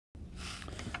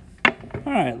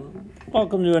All right,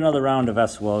 welcome to another round of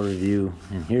SOL review,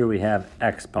 and here we have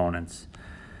exponents.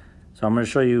 So I'm going to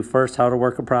show you first how to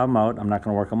work a problem out. I'm not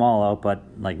going to work them all out, but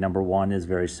like number one is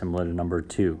very similar to number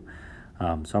two. So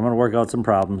I'm going to work out some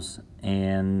problems,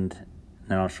 and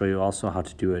then I'll show you also how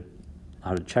to do it,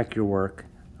 how to check your work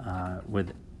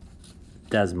with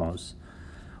Desmos.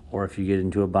 Or if you get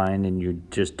into a bind and you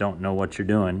just don't know what you're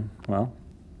doing, well,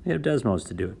 you have Desmos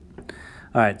to do it.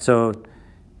 All right, so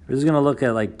we're just going to look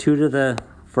at like 2 to the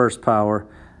first power,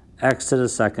 x to the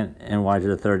second, and y to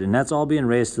the third. And that's all being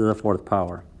raised to the fourth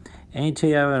power.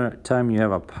 Anytime you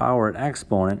have a powered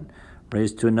exponent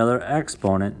raised to another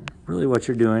exponent, really what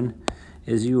you're doing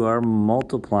is you are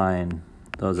multiplying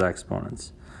those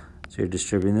exponents. So you're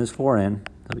distributing this 4 in.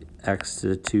 That'll be x to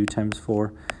the 2 times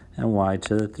 4 and y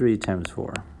to the 3 times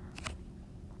 4.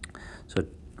 So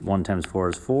 1 times 4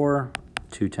 is 4,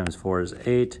 2 times 4 is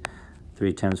 8,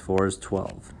 3 times 4 is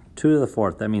 12. 2 to the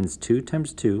fourth, that means 2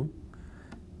 times 2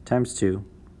 times 2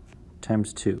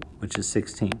 times 2, which is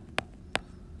 16.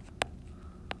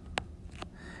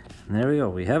 And there we go,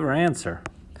 we have our answer.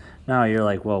 Now you're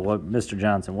like, well, what, Mr.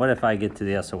 Johnson, what if I get to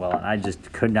the SOL and I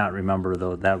just could not remember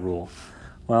that rule?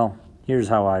 Well, here's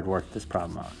how I'd work this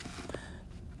problem out.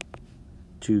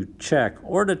 To check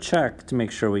to make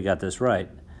sure we got this right,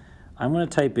 I'm going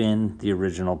to type in the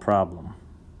original problem.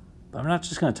 But I'm not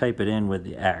just going to type it in with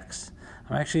the x.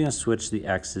 I'm actually going to switch the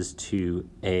x's to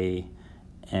a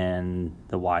and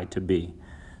the y to b.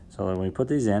 So when we put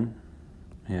these in,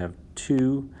 we have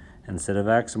 2, instead of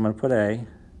x, I'm going to put a,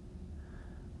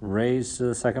 raised to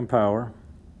the second power,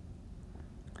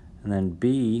 and then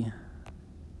b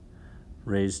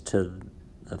raised to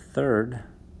the third,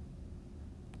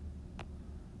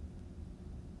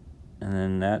 and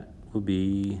then that will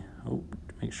be,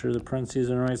 make sure the parentheses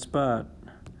are in the right spot,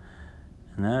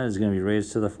 and that is going to be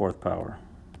raised to the fourth power.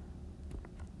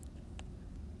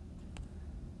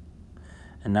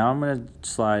 And now I'm going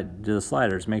to do the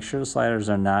sliders. Make sure the sliders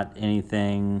are not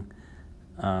anything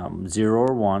 0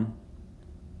 or 1.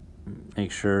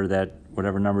 Make sure that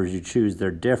whatever numbers you choose,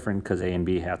 they're different, because A and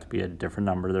B have to be a different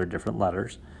number. They're different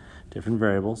letters, different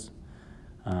variables.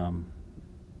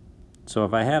 So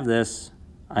if I have this,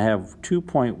 I have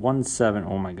 2.17,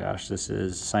 oh my gosh, this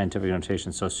is scientific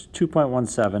notation. So it's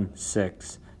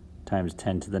 2.176 times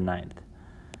 10 to the 9th.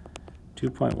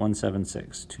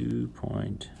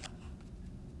 2.176,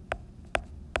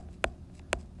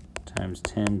 times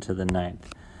 10 to the 9th.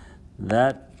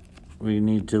 That, we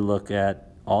need to look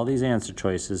at all these answer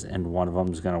choices, and one of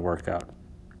them is going to work out.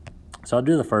 So I'll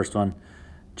do the first one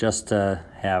just to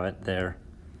have it there.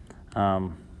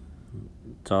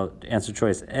 So answer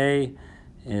choice A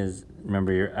is,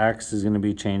 remember your x is going to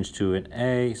be changed to an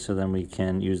a, so then we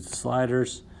can use the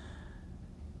sliders.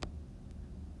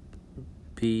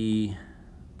 B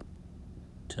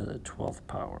to the 12th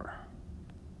power.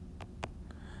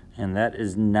 And that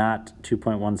is not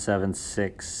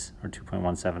 2.176 or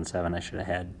 2.177, I should have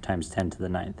had, times 10 to the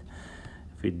 9th.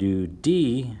 If we do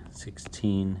D,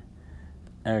 16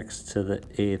 x to the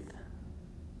 8th,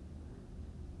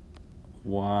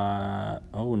 y,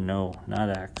 oh no, not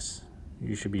x.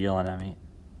 You should be yelling at me.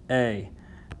 A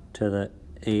to the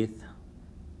 8th,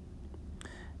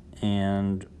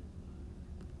 and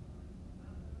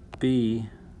B,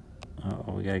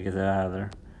 oh, we gotta get that out of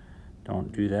there.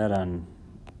 Don't do that on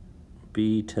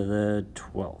B to the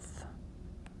 12th.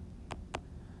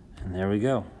 And there we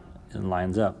go. It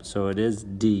lines up. So it is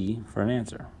D for an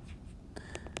answer.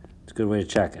 It's a good way to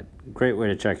check it. Great way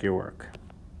to check your work.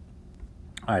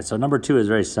 All right, so number 2 is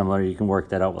very similar. You can work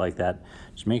that out like that.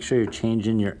 Just make sure you're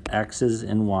changing your X's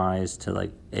and Y's to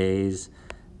like A's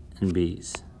and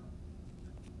B's.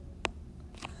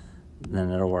 And then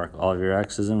it'll work. All of your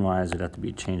X's and Y's would have to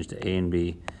be changed to A and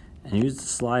B. And use the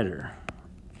slider.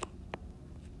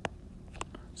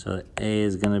 So A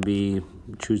is going to be,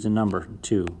 choose a number,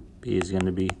 2. B is going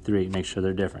to be 3. Make sure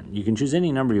they're different. You can choose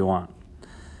any number you want.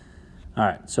 All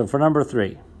right, so for number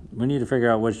 3, we need to figure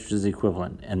out which is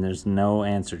equivalent, and there's no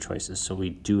answer choices, so we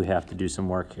do have to do some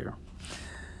work here.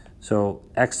 So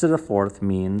x to the 4th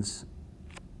means,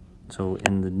 so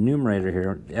in the numerator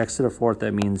here, x to the 4th,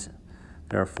 that means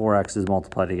there are 4 x's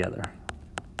multiplied together.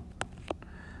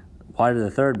 Y to the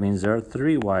 3rd means there are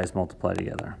 3 y's multiplied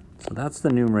together. So that's the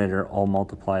numerator all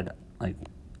multiplied, like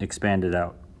expanded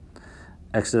out.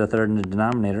 X to the 3rd in the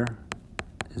denominator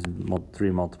is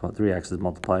 3 x's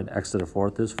multiplied. X to the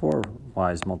 4th is 4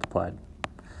 y's multiplied.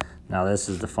 Now this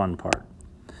is the fun part.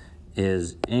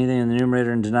 Is anything in the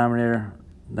numerator and denominator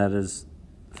that is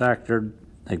factored,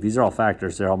 like these are all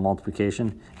factors, they're all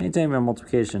multiplication. Anytime you have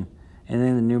multiplication, anything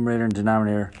in the numerator and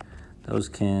denominator, those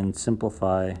can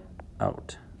simplify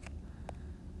out.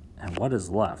 And what is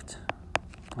left?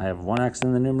 I have one x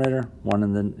in the numerator,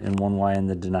 and one y in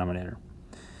the denominator.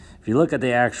 If you look at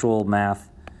the actual math,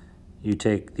 you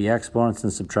take the exponents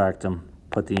and subtract them,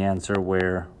 put the answer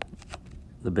where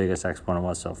the biggest exponent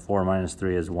was. So 4 minus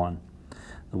 3 is 1.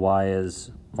 The y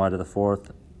is y to the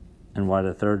fourth and y to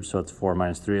the third, so it's 4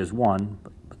 minus 3 is 1,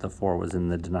 but the 4 was in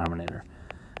the denominator.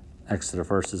 X to the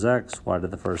first is x, y to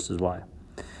the first is y.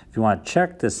 If you want to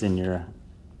check this in to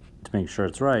make sure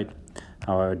it's right,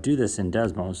 how I would do this in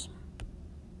Desmos,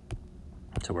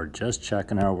 so we're just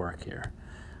checking our work here.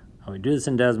 How we do this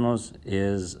in Desmos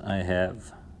is I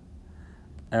have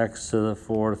x to the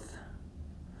fourth,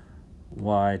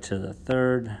 y to the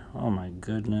third. Oh my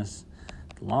goodness,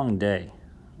 long day.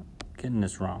 Getting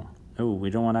this wrong. Oh, we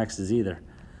don't want x's either.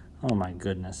 Oh my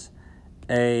goodness.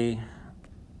 A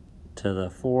to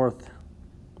the fourth.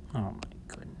 Oh my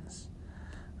goodness.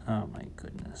 Oh my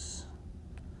goodness.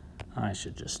 I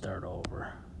should just start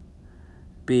over.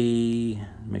 B,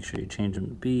 make sure you change them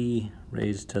to B,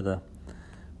 raised to the,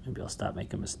 maybe I'll stop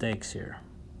making mistakes here.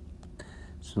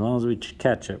 So as long as we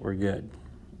catch it, we're good.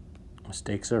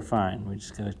 Mistakes are fine. We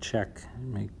just gotta check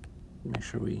and make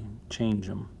sure we change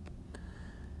them.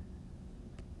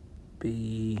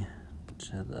 B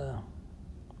to the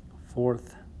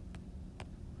fourth.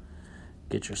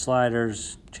 Get your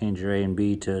sliders, change your A and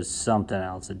B to something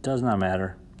else. It does not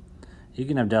matter. You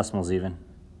can have decimals even.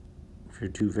 If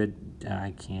you're too fit,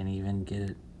 I can't even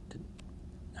get it.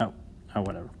 Oh,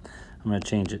 whatever. I'm going to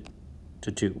change it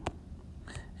to 2.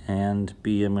 And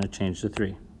B, I'm going to change to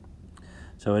 3.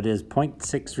 So it is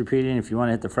 0.6 repeating. If you want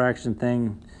to hit the fraction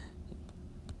thing,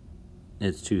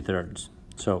 it's 2/3.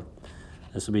 So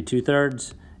this will be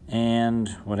 2/3. And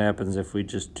what happens if we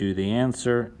just do the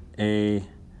answer? A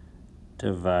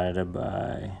divided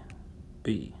by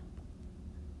B.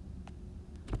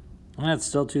 And that's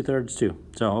still 2/3 too.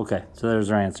 So, okay, so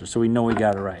there's our answer. So we know we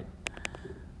got it right.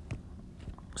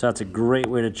 So that's a great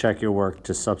way to check your work,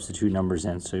 to substitute numbers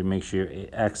in. So you make sure your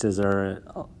x's are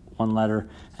one letter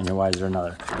and your y's are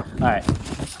another. All right.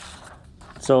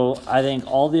 So I think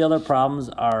all the other problems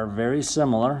are very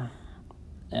similar,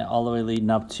 all the way leading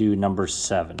up to number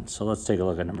 7. So let's take a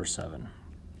look at number 7.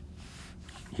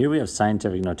 Here we have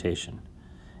scientific notation.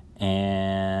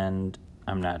 And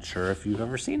I'm not sure if you've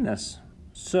ever seen this.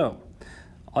 So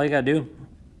all you gotta do,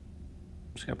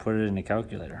 just gotta put it in the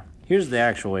calculator. Here's the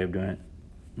actual way of doing it.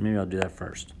 Maybe I'll do that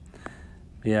first.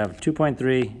 We have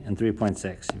 2.3 and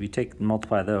 3.6. If you take and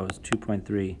multiply those,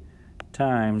 2.3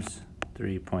 times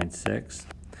 3.6.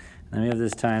 And then we have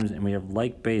this times, and we have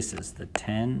like bases. The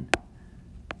 10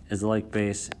 is the like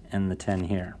base, and the 10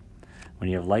 here. When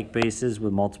you have like bases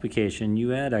with multiplication,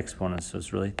 you add exponents, so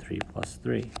it's really 3 plus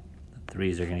 3. The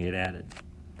 3's are going to get added.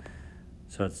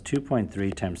 So it's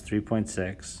 2.3 times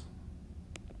 3.6.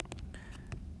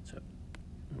 So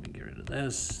let me get rid of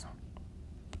this.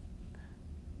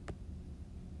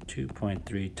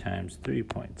 2.3 times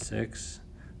 3.6.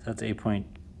 That's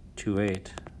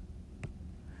 8.28.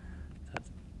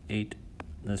 That's 8.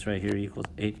 This right here equals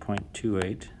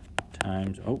 8.28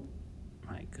 times, oh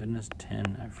my goodness,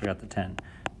 10. I forgot the 10.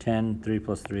 10, 3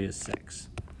 plus 3 is 6.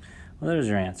 Well, there's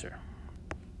your answer.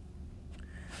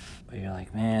 But you're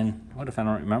like, man, what if I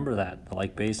don't remember that? The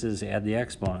like bases, add the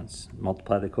exponents,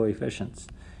 multiply the coefficients.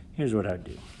 Here's what I would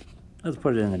do. Let's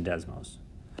put it in the Desmos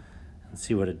and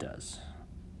see what it does.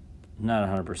 I'm not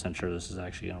 100% sure this is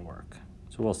actually going to work,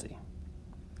 so we'll see.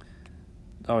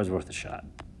 It's always worth a shot.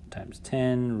 Times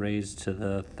 10 raised to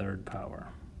the third power.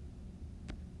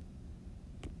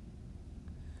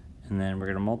 And then we're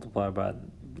going to multiply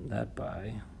that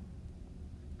by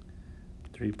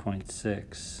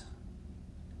 3.6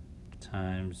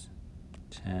 times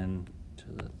 10 to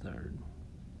the third.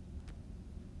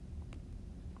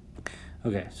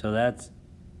 Okay, so that's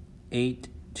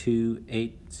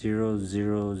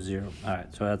 828,000. All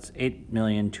right, so that's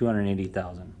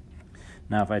 8,280,000.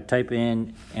 Now, if I type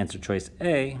in answer choice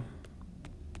A,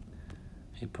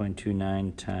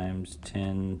 8.29 times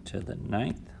 10 to the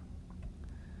 9th.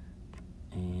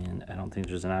 And I don't think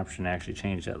there's an option to actually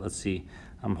change that. Let's see.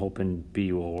 I'm hoping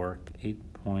B will work.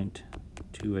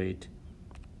 8.28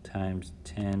 times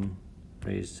 10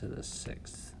 raised to the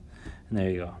 6th. And there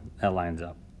you go. That lines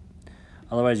up.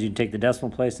 Otherwise, you'd take the decimal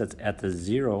place that's at the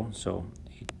 0, so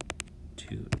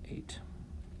 828.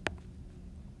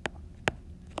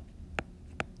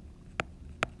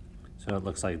 So it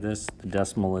looks like this. The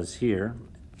decimal is here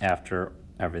after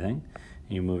everything.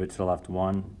 And you move it to the left.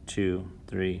 1, 2,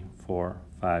 3, 4,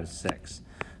 5, 6.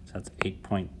 So that's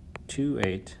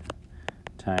 8.28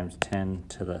 times 10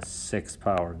 to the 6th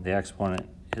power. The exponent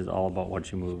is all about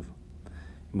what you move.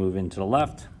 Move into the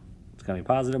left, it's going to be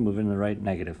positive. Move into the right,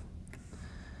 negative.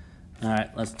 All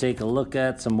right, let's take a look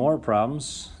at some more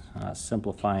problems.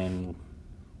 Simplifying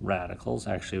radicals.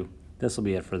 Actually, this will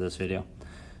be it for this video.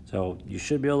 So you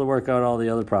should be able to work out all the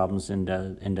other problems in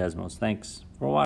Desmos. Thanks for watching.